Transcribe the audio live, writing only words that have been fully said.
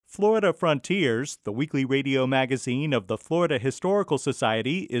Florida Frontiers, the weekly radio magazine of the Florida Historical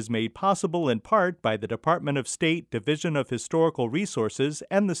Society, is made possible in part by the Department of State Division of Historical Resources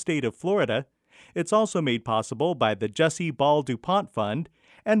and the state of Florida. It's also made possible by the Jesse Ball DuPont Fund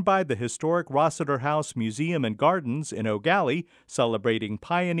and by the historic Rossiter House Museum and Gardens in Eau Gallie, celebrating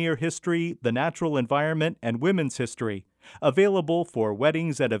pioneer history, the natural environment, and women's history. Available for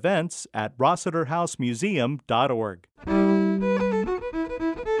weddings and events at rossiterhousemuseum.org.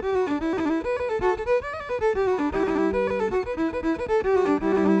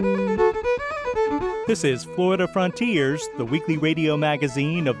 This is Florida Frontiers, the weekly radio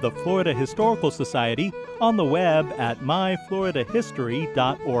magazine of the Florida Historical Society, on the web at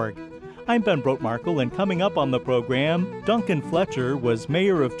myfloridahistory.org. I'm Ben Brotmarkle, and coming up on the program, Duncan Fletcher was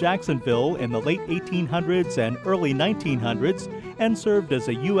mayor of Jacksonville in the late 1800s and early 1900s and served as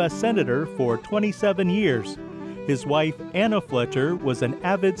a U.S. Senator for 27 years. His wife, Anna Fletcher, was an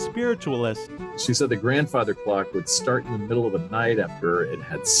avid spiritualist. She said the grandfather clock would start in the middle of the night after it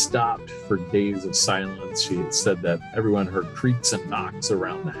had stopped for days of silence. She had said that everyone heard creaks and knocks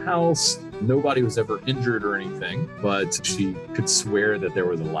around the house. Nobody was ever injured or anything, but she could swear that there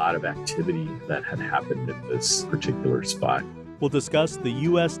was a lot of activity that had happened in this particular spot. We'll discuss the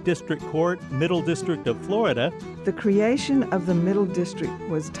U.S. District Court, Middle District of Florida. The creation of the Middle District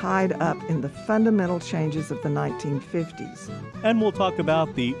was tied up in the fundamental changes of the 1950s. And we'll talk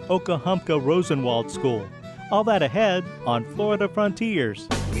about the Okahumpka Rosenwald School. All that ahead on Florida Frontiers.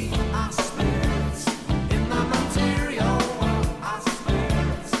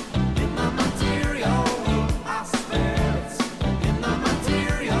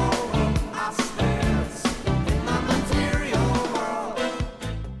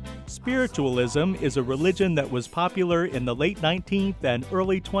 Spiritualism is a religion that was popular in the late 19th and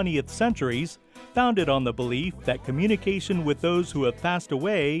early 20th centuries, founded on the belief that communication with those who have passed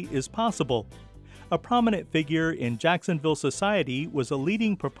away is possible. A prominent figure in Jacksonville society was a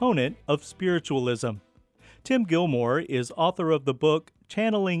leading proponent of spiritualism. Tim Gilmore is author of the book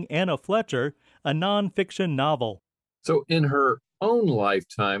Channeling Anna Fletcher, a nonfiction novel. So in her own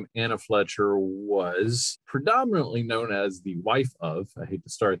lifetime, Anna Fletcher was predominantly known as the wife of, I hate to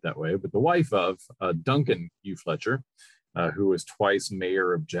start that way, but the wife of Duncan U. Fletcher, who was twice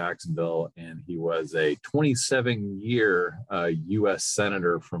mayor of Jacksonville, and he was a 27-year U.S.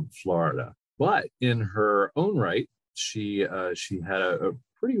 Senator from Florida. But in her own right, she had a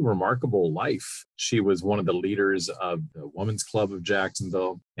pretty remarkable life. She was one of the leaders of the Women's Club of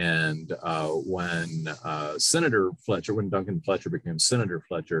Jacksonville. And when Duncan Fletcher became Senator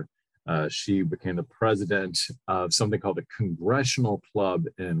Fletcher, she became the president of something called the Congressional Club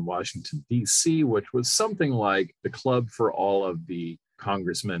in Washington, D.C., which was something like the club for all of the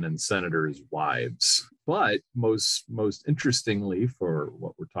congressmen and senators' wives. But most interestingly, for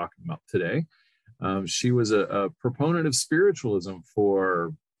what we're talking about today, she was a proponent of spiritualism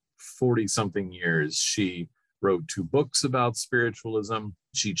for 40-something years. She wrote 2 books about spiritualism.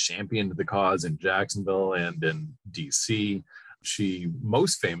 She championed the cause in Jacksonville and in D.C. She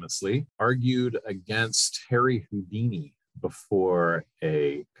most famously argued against Harry Houdini before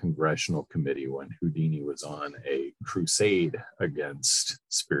a congressional committee when Houdini was on a crusade against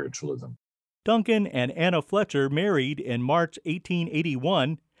spiritualism. Duncan and Anna Fletcher married in March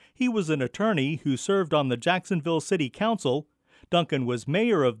 1881. He was an attorney who served on the Jacksonville City Council. Duncan was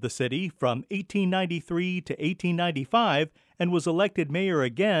mayor of the city from 1893 to 1895 and was elected mayor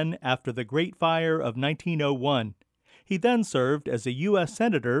again after the Great Fire of 1901. He then served as a U.S.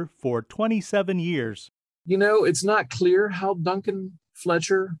 Senator for 27 years. You know, it's not clear how Duncan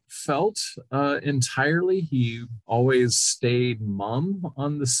Fletcher felt entirely. He always stayed mum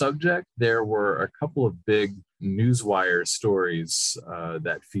on the subject. There were a couple of big newswire stories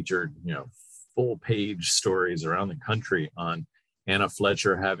that featured, full page stories around the country on Anna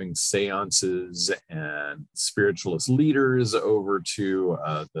Fletcher having seances and spiritualist leaders over to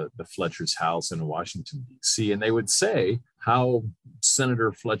the Fletcher's house in Washington, D.C. And they would say how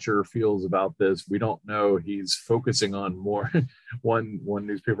Senator Fletcher feels about this. We don't know. He's focusing on more, one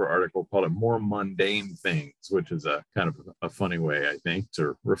newspaper article called it more mundane things, which is a kind of a funny way, I think,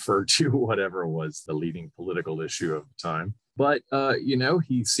 to refer to whatever was the leading political issue of the time. But,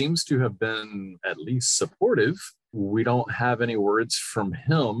 he seems to have been at least supportive. We don't have any words from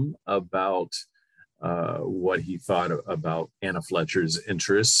him about what he thought about Anna Fletcher's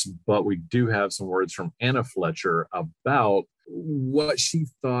interests, but we do have some words from Anna Fletcher about what she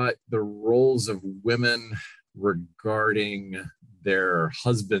thought the roles of women regarding their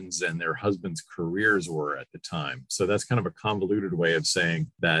husbands and their husbands' careers were at the time. So that's kind of a convoluted way of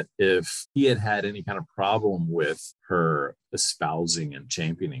saying that if he had had any kind of problem with her espousing and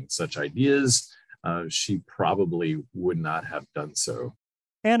championing such ideas, she probably would not have done so.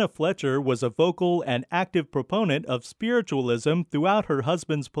 Anna Fletcher was a vocal and active proponent of spiritualism throughout her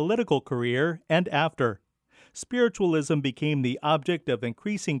husband's political career and after. Spiritualism became the object of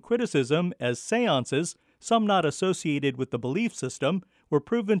increasing criticism as seances, some not associated with the belief system, were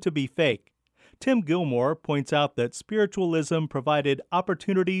proven to be fake. Tim Gilmore points out that spiritualism provided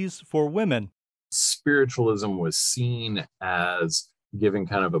opportunities for women. Spiritualism was seen as giving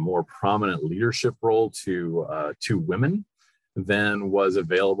kind of a more prominent leadership role to women than was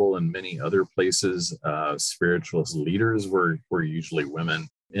available in many other places. Spiritualist leaders were usually women.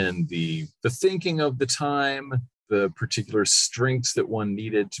 In the thinking of the time, the particular strengths that one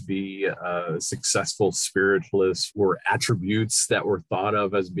needed to be a successful spiritualist were attributes that were thought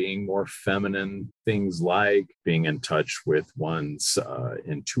of as being more feminine, things like being in touch with one's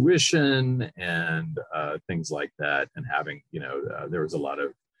intuition and things like that. And having, there was a lot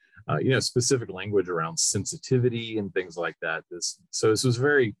of, specific language around sensitivity and things like that. So this was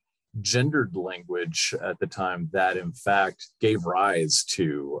very gendered language at the time that in fact gave rise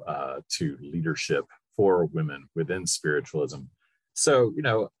to leadership for women within spiritualism. So,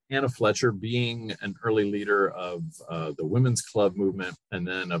 Anna Fletcher being an early leader of the Women's Club movement and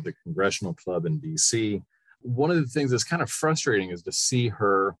then of the Congressional Club in DC, one of the things that's kind of frustrating is to see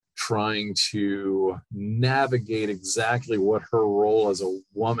her trying to navigate exactly what her role as a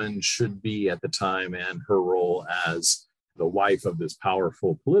woman should be at the time and her role as the wife of this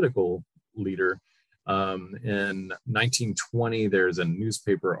powerful political leader. In 1920, there's a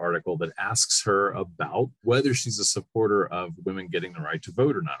newspaper article that asks her about whether she's a supporter of women getting the right to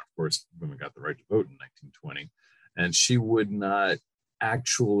vote or not. Of course, women got the right to vote in 1920, and she would not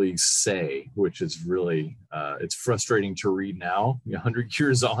actually say, which is really, it's frustrating to read now, 100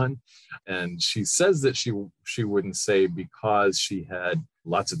 years on. And she says that she wouldn't say because she had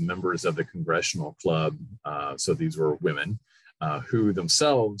lots of members of the Congressional Club. So these were women who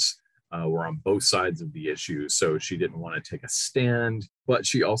themselves were on both sides of the issue. So she didn't want to take a stand, but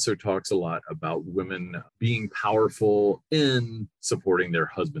she also talks a lot about women being powerful in supporting their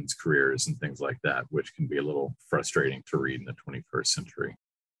husbands' careers and things like that, which can be a little frustrating to read in the 21st century.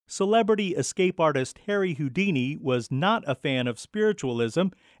 Celebrity escape artist Harry Houdini was not a fan of spiritualism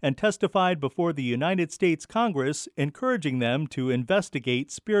and testified before the United States Congress, encouraging them to investigate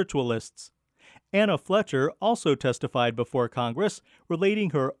spiritualists. Anna Fletcher also testified before Congress,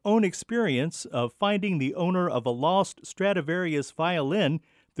 relating her own experience of finding the owner of a lost Stradivarius violin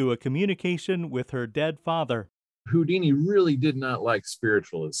through a communication with her dead father. Houdini really did not like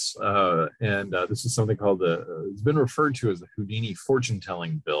spiritualists, and this is something called it's been referred to as the Houdini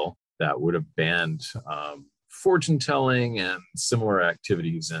fortune-telling bill that would have banned fortune-telling and similar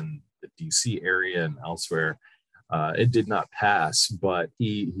activities in the DC area and elsewhere. It did not pass, but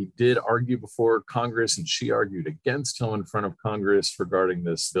he did argue before Congress, and she argued against him in front of Congress regarding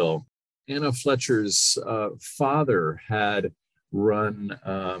this bill. Anna Fletcher's father had run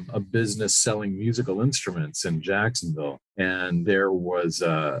a business selling musical instruments in Jacksonville, and there was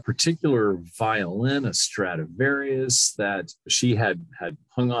a particular violin, a Stradivarius, that she had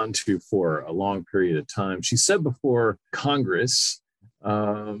hung on to for a long period of time. She said before Congress,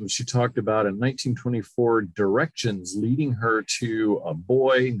 she talked about in 1924 directions leading her to a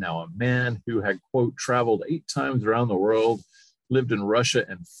boy, now a man, who had, quote, traveled 8 times around the world, lived in Russia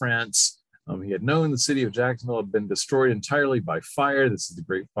and France. He had known the city of Jacksonville had been destroyed entirely by fire. This is the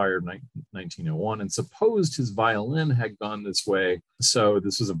Great Fire of 1901, and supposed his violin had gone this way. So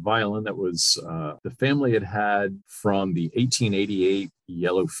this was a violin that was the family had from the 1888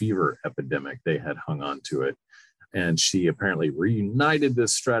 yellow fever epidemic. They had hung on to it. And she apparently reunited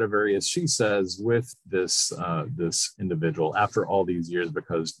this Stradivarius, she says, with this individual after all these years,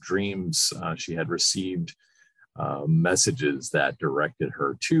 because dreams she had received messages that directed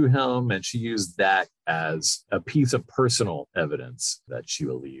her to him, and she used that as a piece of personal evidence that she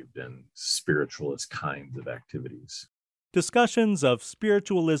believed in spiritualist kinds of activities. Discussions of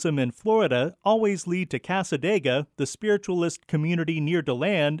spiritualism in Florida always lead to Cassadaga, the spiritualist community near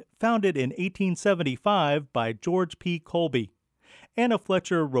DeLand, founded in 1875 by George P. Colby. Anna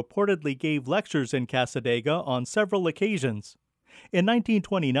Fletcher reportedly gave lectures in Cassadaga on several occasions. In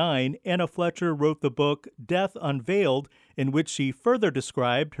 1929, Anna Fletcher wrote the book Death Unveiled, in which she further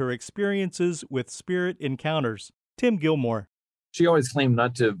described her experiences with spirit encounters. Tim Gilmore. She always claimed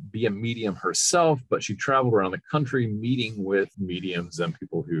not to be a medium herself, but she traveled around the country meeting with mediums and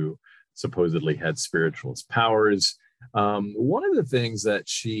people who supposedly had spiritualist powers. One of the things that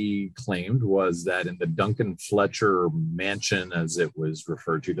she claimed was that in the Duncan Fletcher Mansion, as it was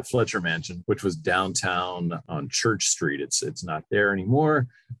referred to, the Fletcher Mansion, which was downtown on Church Street, it's not there anymore.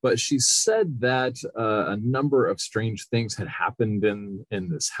 But she said that a number of strange things had happened in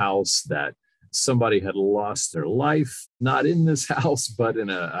this house, that somebody had lost their life, not in this house, but in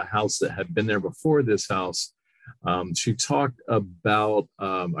a house that had been there before this house. She talked about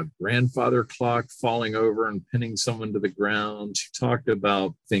a grandfather clock falling over and pinning someone to the ground. She talked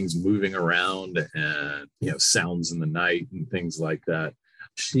about things moving around and, sounds in the night and things like that.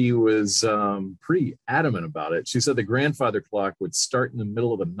 She was pretty adamant about it. She said the grandfather clock would start in the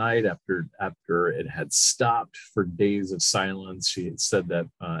middle of the night after it had stopped for days of silence. She had said that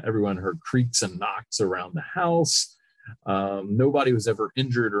everyone heard creaks and knocks around the house. Nobody was ever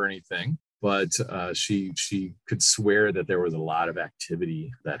injured or anything. But she could swear that there was a lot of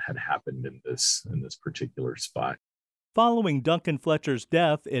activity that had happened in this particular spot. Following Duncan Fletcher's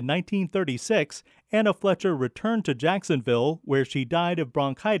death in 1936, Anna Fletcher returned to Jacksonville, where she died of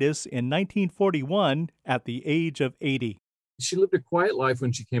bronchitis in 1941 at the age of 80. She lived a quiet life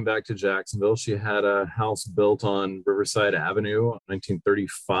when she came back to Jacksonville. She had a house built on Riverside Avenue in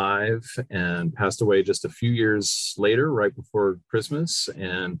 1935 and passed away just a few years later, right before Christmas,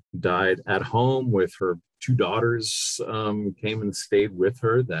 and died at home with her two daughters. Came and stayed with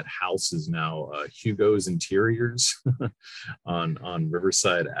her. That house is now Hugo's Interiors on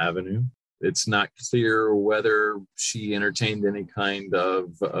Riverside Avenue. It's not clear whether she entertained any kind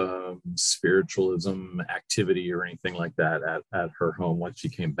of spiritualism activity or anything like that at her home once she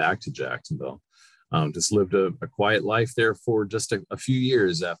came back to Jacksonville. Just lived a quiet life there for just a few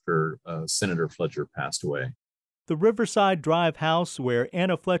years after Senator Fletcher passed away. The Riverside Drive house where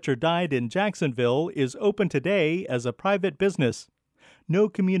Anna Fletcher died in Jacksonville is open today as a private business. No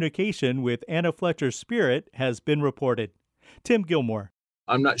communication with Anna Fletcher's spirit has been reported. Tim Gilmore.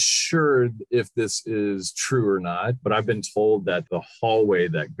 I'm not sure if this is true or not, but I've been told that the hallway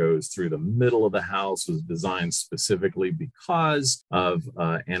that goes through the middle of the house was designed specifically because of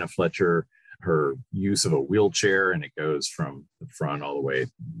Anna Fletcher, her use of a wheelchair, and it goes from the front all the way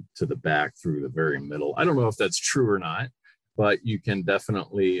to the back through the very middle. I don't know if that's true or not, but you can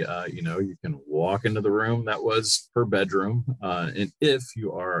definitely, you can walk into the room that was her bedroom. And if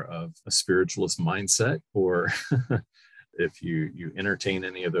you are of a spiritualist mindset, or if you entertain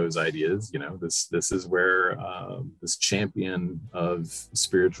any of those ideas, this is where this champion of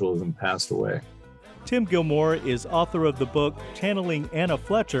spiritualism passed away. Tim Gilmore is author of the book Channeling Anna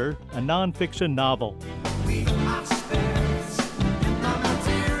Fletcher, a nonfiction novel.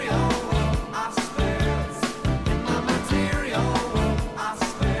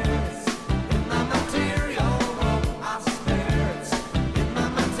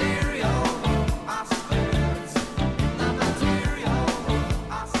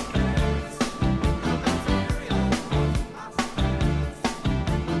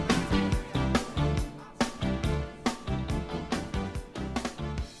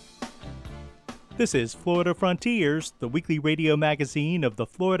 This is Florida Frontiers, the weekly radio magazine of the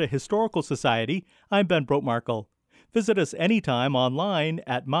Florida Historical Society. I'm Ben Brotemarkle. Visit us anytime online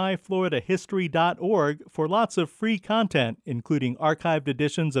at myfloridahistory.org for lots of free content, including archived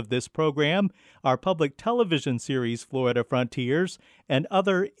editions of this program, our public television series Florida Frontiers, and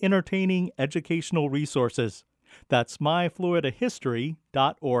other entertaining educational resources. That's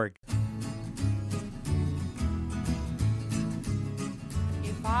myfloridahistory.org.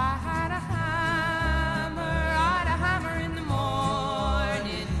 If I had a hammer, I'd a hammer in the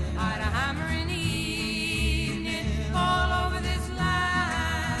morning, I'd a hammer in the evening, all over this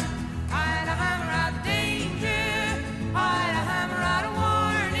land. I'd a hammer out danger, I'd a hammer out a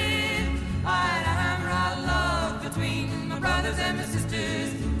warning, I'd a hammer out love between my brothers and my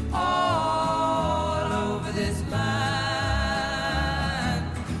sisters, all over this land.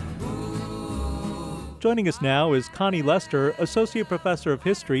 Ooh. Joining us now is Connie Lester, Associate Professor of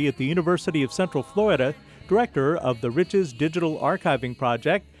History at the University of Central Florida, Director of the Riches Digital Archiving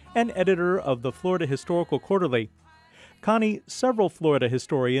Project, and editor of the Florida Historical Quarterly. Connie, several Florida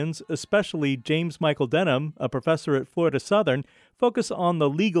historians, especially James Michael Denham, a professor at Florida Southern, focus on the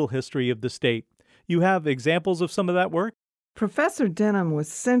legal history of the state. You have examples of some of that work? Professor Denham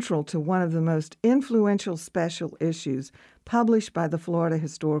was central to one of the most influential special issues published by the Florida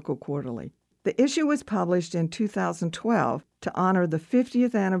Historical Quarterly. The issue was published in 2012 to honor the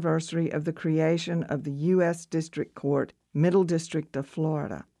 50th anniversary of the creation of the U.S. District Court, Middle District of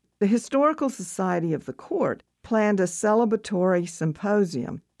Florida. The Historical Society of the Court planned a celebratory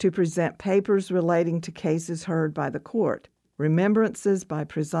symposium to present papers relating to cases heard by the court. remembrances by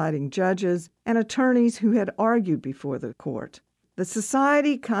presiding judges, and attorneys who had argued before the court. The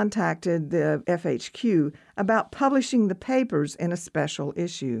Society contacted the FHQ about publishing the papers in a special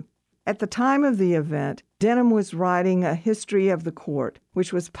issue. At the time of the event, Denham was writing a history of the court,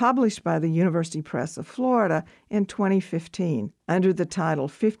 which was published by the University Press of Florida in 2015 under the title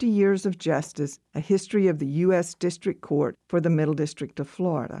 50 Years of Justice, A History of the U.S. District Court for the Middle District of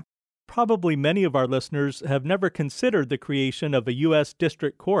Florida. Probably many of our listeners have never considered the creation of a U.S.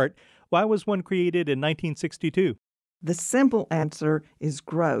 District Court. Why was one created in 1962? The simple answer is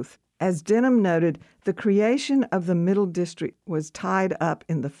growth. As Denham noted, the creation of the Middle District was tied up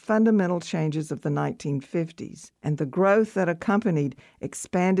in the fundamental changes of the 1950s and the growth that accompanied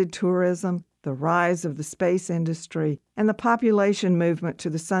expanded tourism, the rise of the space industry, and the population movement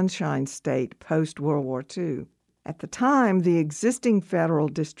to the Sunshine State post-World War II. At the time, the existing federal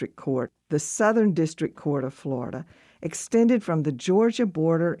district court, the Southern District Court of Florida, extended from the Georgia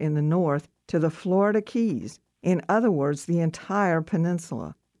border in the north to the Florida Keys, in other words, the entire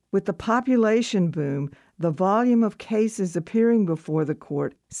peninsula. With the population boom, the volume of cases appearing before the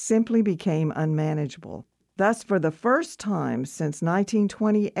court simply became unmanageable. Thus, for the first time since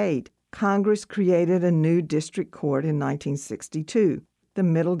 1928, Congress created a new district court in 1962, the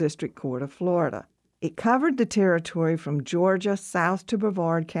Middle District Court of Florida. It covered the territory from Georgia south to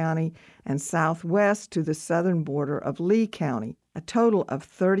Brevard County and southwest to the southern border of Lee County, a total of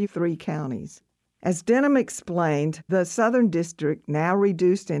 33 counties. As Denham explained, the Southern District, now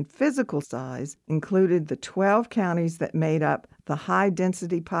reduced in physical size, included the 12 counties that made up the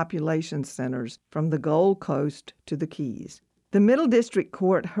high-density population centers from the Gold Coast to the Keys. The Middle District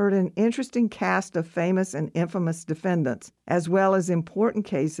Court heard an interesting cast of famous and infamous defendants, as well as important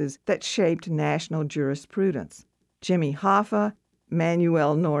cases that shaped national jurisprudence. Jimmy Hoffa,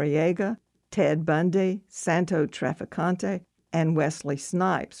 Manuel Noriega, Ted Bundy, Santo Traficante, and Wesley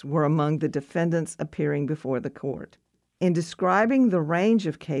Snipes were among the defendants appearing before the court. In describing the range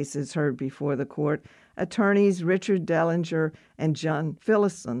of cases heard before the court, attorneys Richard Dellinger and John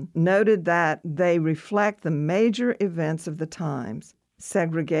Phillison noted that they reflect the major events of the times: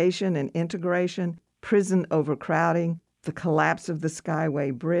 segregation and integration, prison overcrowding, the collapse of the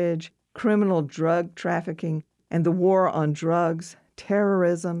Skyway Bridge, criminal drug trafficking, and the war on drugs,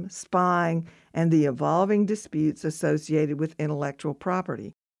 terrorism, spying, and the evolving disputes associated with intellectual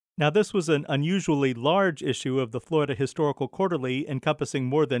property. Now, this was an unusually large issue of the Florida Historical Quarterly, encompassing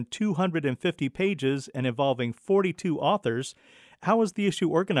more than 250 pages and involving 42 authors. How was the issue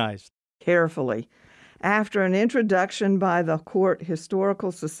organized? Carefully. After an introduction by the Court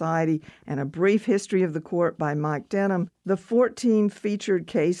Historical Society and a brief history of the court by Mike Denham, the 14 featured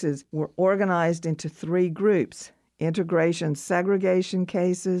cases were organized into 3 groups: integration segregation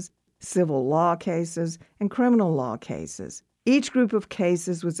cases, civil law cases, and criminal law cases. Each group of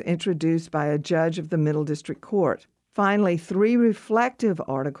cases was introduced by a judge of the Middle District Court. Finally, 3 reflective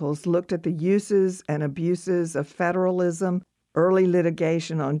articles looked at the uses and abuses of federalism, early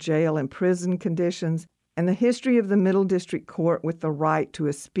litigation on jail and prison conditions, and the history of the Middle District Court with the right to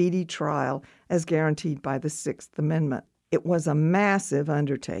a speedy trial as guaranteed by the Sixth Amendment. It was a massive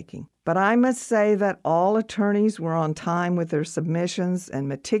undertaking, but I must say that all attorneys were on time with their submissions and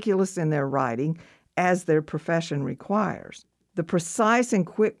meticulous in their writing, as their profession requires. The precise and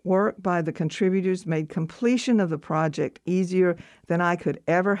quick work by the contributors made completion of the project easier than I could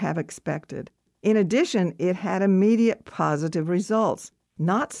ever have expected. In addition, it had immediate positive results.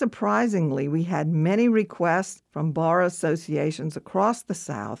 Not surprisingly, we had many requests from bar associations across the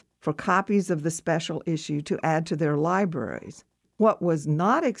South for copies of the special issue to add to their libraries. What was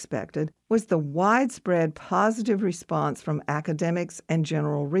not expected was the widespread positive response from academics and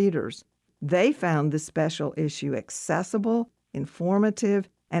general readers. They found the special issue accessible, informative,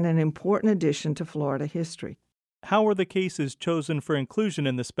 and an important addition to Florida history. How were the cases chosen for inclusion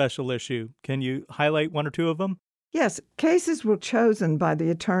in the special issue? Can you highlight 1 or 2 of them? Yes, cases were chosen by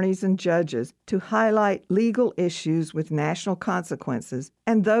the attorneys and judges to highlight legal issues with national consequences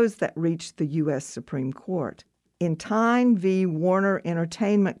and those that reached the U.S. Supreme Court. In Tyne v. Warner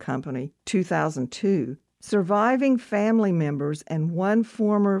Entertainment Company, 2002, surviving family members and 1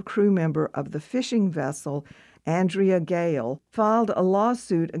 former crew member of the fishing vessel, Andrea Gale, filed a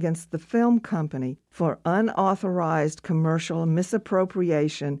lawsuit against the film company for unauthorized commercial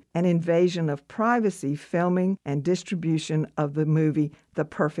misappropriation and invasion of privacy filming and distribution of the movie The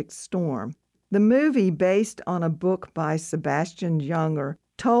Perfect Storm. The movie, based on a book by Sebastian Junger,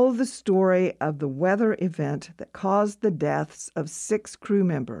 told the story of the weather event that caused the deaths of 6 crew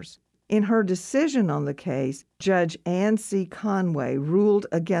members. In her decision on the case, Judge Ann C. Conway ruled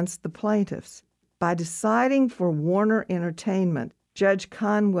against the plaintiffs. By deciding for Warner Entertainment, Judge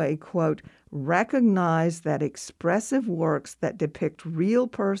Conway, quote, recognized that expressive works that depict real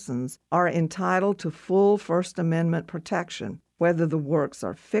persons are entitled to full First Amendment protection, whether the works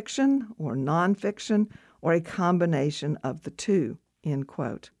are fiction or nonfiction or a combination of the two, end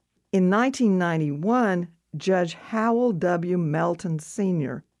quote. In 1991, Judge Howell W. Melton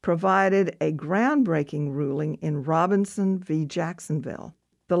Sr. provided a groundbreaking ruling in Robinson v. Jacksonville.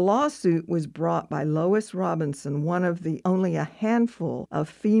 The lawsuit was brought by Lois Robinson, one of the only a handful of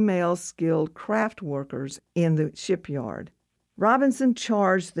female skilled craft workers in the shipyard. Robinson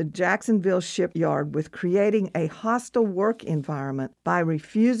charged the Jacksonville shipyard with creating a hostile work environment by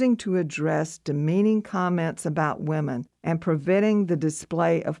refusing to address demeaning comments about women and preventing the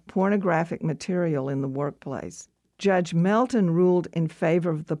display of pornographic material in the workplace. Judge Melton ruled in favor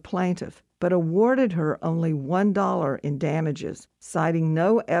of the plaintiff, but awarded her only $1 in damages, citing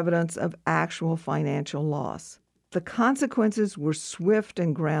no evidence of actual financial loss. The consequences were swift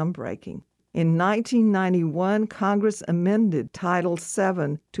and groundbreaking. In 1991, Congress amended Title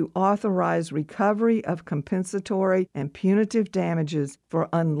VII to authorize recovery of compensatory and punitive damages for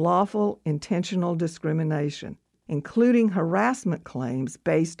unlawful intentional discrimination, including harassment claims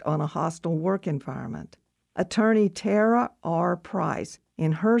based on a hostile work environment. Attorney Tara R. Price,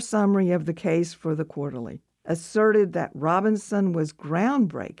 in her summary of the case for the Quarterly, asserted that Robinson was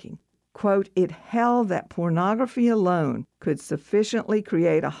groundbreaking. Quote, it held that pornography alone could sufficiently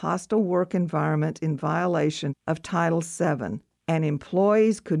create a hostile work environment in violation of Title VII, and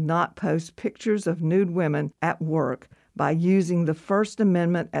employees could not post pictures of nude women at work by using the First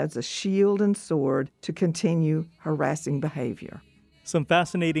Amendment as a shield and sword to continue harassing behavior. Some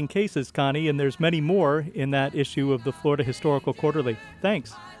fascinating cases, Connie, and there's many more in that issue of the Florida Historical Quarterly.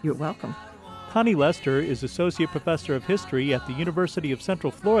 Thanks. You're welcome. Connie Lester is Associate Professor of History at the University of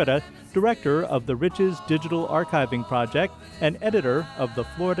Central Florida, Director of the Riches Digital Archiving Project, and Editor of the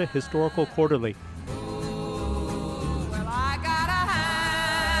Florida Historical Quarterly. Well, I got a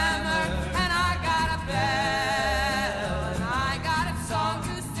hammer and I got a bell and I got a song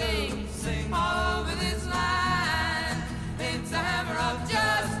to sing all over this land. It's a hammer of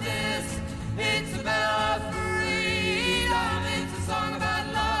justice, it's a bell of freedom, it's a song about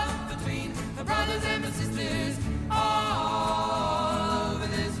love between the brothers and the sisters all over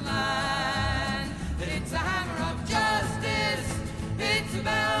this land. It's a hammer of justice, it's a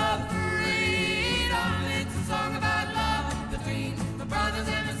bell of freedom, it's a song about love between the brothers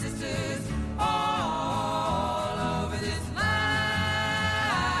and the sisters all over this land.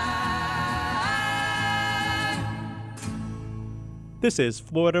 This is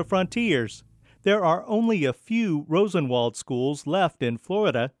Florida Frontiers. There are only a few Rosenwald schools left in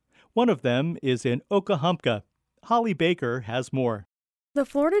Florida. One of them is in Oklahumpka. Holly Baker has more. The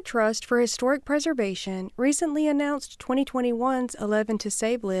Florida Trust for Historic Preservation recently announced 2021's 11 to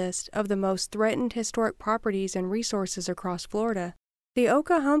Save list of the most threatened historic properties and resources across Florida. The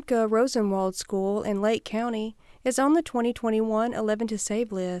Oklahumpka Rosenwald School in Lake County is on the 2021 11 to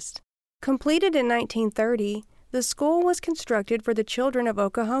Save list. Completed in 1930, the school was constructed for the children of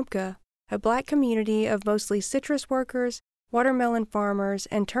Oklahumpka, a black community of mostly citrus workers, watermelon farmers,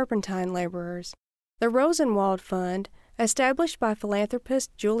 and turpentine laborers. The Rosenwald Fund, established by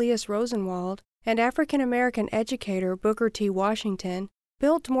philanthropist Julius Rosenwald and African-American educator Booker T. Washington,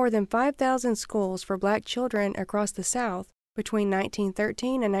 built more than 5,000 schools for black children across the South between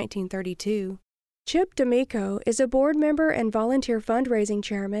 1913 and 1932. Chip D'Amico is a board member and volunteer fundraising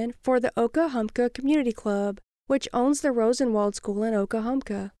chairman for the Oklahumpka Community Club, which owns the Rosenwald School in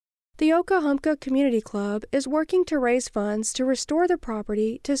Oklahumpka. The Oklahumpka Community Club is working to raise funds to restore the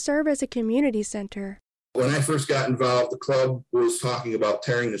property to serve as a community center. When I first got involved, the club was talking about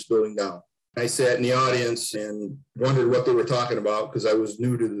tearing this building down. I sat in the audience and wondered what they were talking about because I was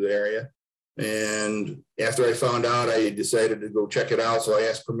new to the area. And after I found out, I decided to go check it out. So I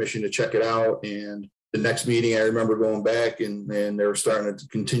asked permission to check it out. And the next meeting, I remember going back and they were starting to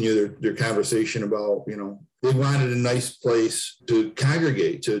continue their conversation about, they wanted a nice place to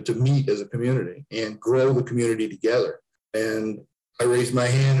congregate, to meet as a community and grow the community together. And I raised my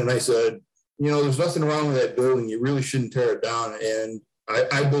hand and I said, there's nothing wrong with that building. You really shouldn't tear it down. And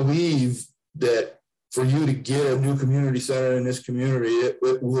I believe that for you to get a new community center in this community, it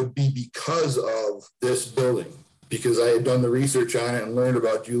would be because of this building. Because I had done the research on it and learned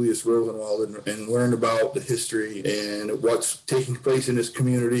about Julius Rosenwald and learned about the history and what's taking place in this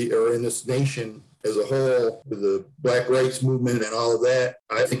community or in this nation as a whole with the Black Rights Movement and all of that.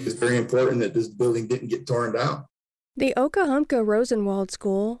 I think it's very important that this building didn't get torn down. The Oklahumpka Rosenwald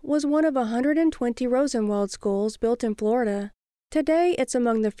School was one of 120 Rosenwald schools built in Florida. Today, it's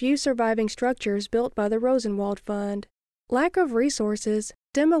among the few surviving structures built by the Rosenwald Fund. Lack of resources,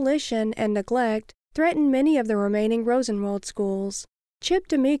 demolition, and neglect threaten many of the remaining Rosenwald schools. Chip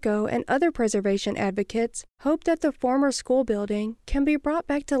D'Amico and other preservation advocates hope that the former school building can be brought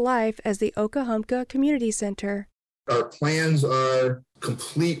back to life as the Okahumpka Community Center. Our plans are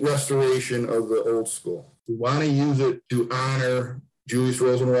complete restoration of the old school. We want to use it to honor Julius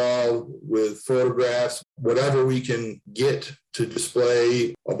Rosenwald with photographs, whatever we can get to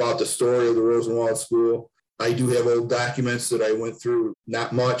display about the story of the Rosenwald School. I do have old documents that I went through,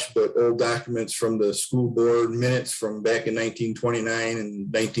 not much, but old documents from the school board minutes from back in 1929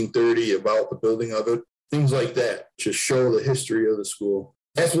 and 1930 about the building of it, things like that, to show the history of the school.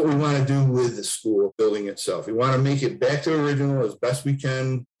 That's what we want to do with the school building itself. We want to make it back to original as best we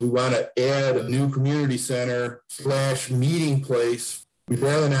can. We want to add a new community center / meeting place. We'd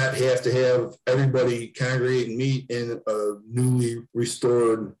rather not have to have everybody congregate and meet in a newly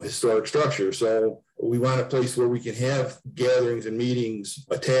restored historic structure. So we want a place where we can have gatherings and meetings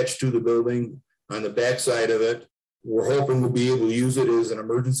attached to the building on the backside of it. We're hoping we'll be able to use it as an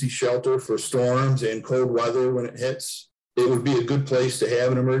emergency shelter for storms and cold weather when it hits. It would be a good place to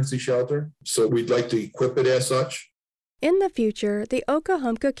have an emergency shelter, so we'd like to equip it as such. In the future, the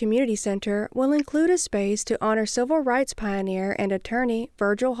Okahumpka Community Center will include a space to honor civil rights pioneer and attorney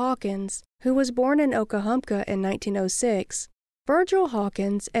Virgil Hawkins, who was born in Okahumpka in 1906. Virgil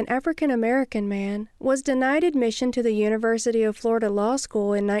Hawkins, an African-American man, was denied admission to the University of Florida Law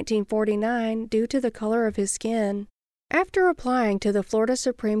School in 1949 due to the color of his skin. After applying to the Florida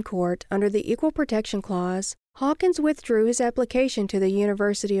Supreme Court under the Equal Protection Clause, Hawkins withdrew his application to the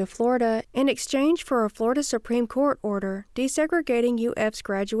University of Florida in exchange for a Florida Supreme Court order desegregating UF's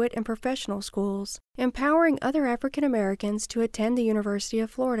graduate and professional schools, empowering other African Americans to attend the University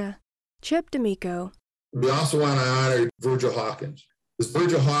of Florida. Chip D'Amico. We also want to honor Virgil Hawkins. This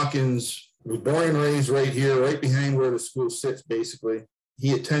Virgil Hawkins was born and raised right here, right behind where the school sits, basically.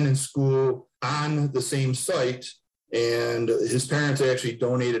 He attended school on the same site, and his parents actually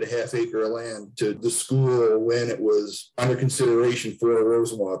donated a half-acre of land to the school when it was under consideration for a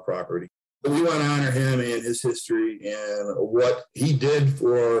Rosenwald property. But we want to honor him and his history and what he did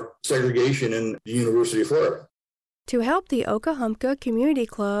for segregation in the University of Florida. To help the Okahumpka Community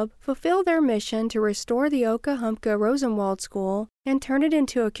Club fulfill their mission to restore the Okahumpka Rosenwald School and turn it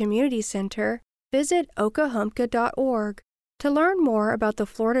into a community center, visit okahumpka.org. To learn more about the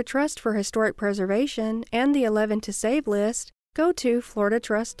Florida Trust for Historic Preservation and the 11 to Save list, go to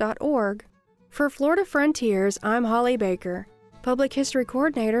floridatrust.org. For Florida Frontiers, I'm Holly Baker, Public History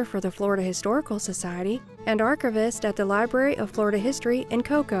Coordinator for the Florida Historical Society and archivist at the Library of Florida History in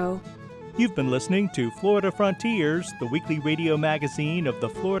Cocoa. You've been listening to Florida Frontiers, the weekly radio magazine of the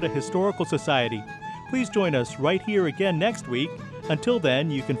Florida Historical Society. Please join us right here again next week. Until then,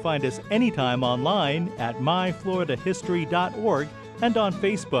 you can find us anytime online at myfloridahistory.org and on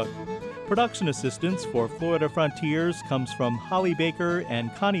Facebook. Production assistance for Florida Frontiers comes from Holly Baker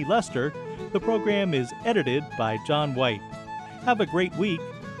and Connie Lester. The program is edited by John White. Have a great week.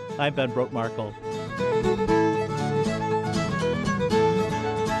 I'm Ben Brotmarkle.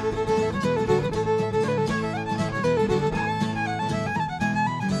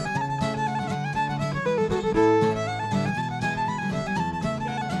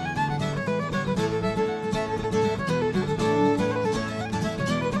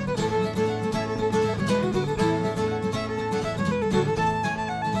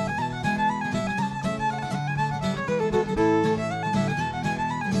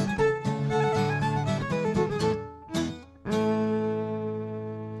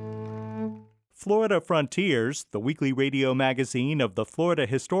 Florida Frontiers, the weekly radio magazine of the Florida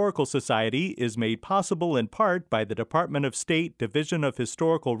Historical Society, is made possible in part by the Department of State Division of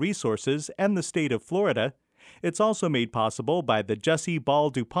Historical Resources and the state of Florida. It's also made possible by the Jesse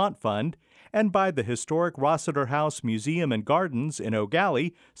Ball DuPont Fund and by the historic Rossiter House Museum and Gardens in Eau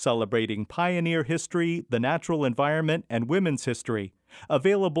Gallie, celebrating pioneer history, the natural environment, and women's history.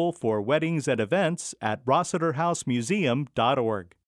 Available for weddings and events at rossiterhousemuseum.org.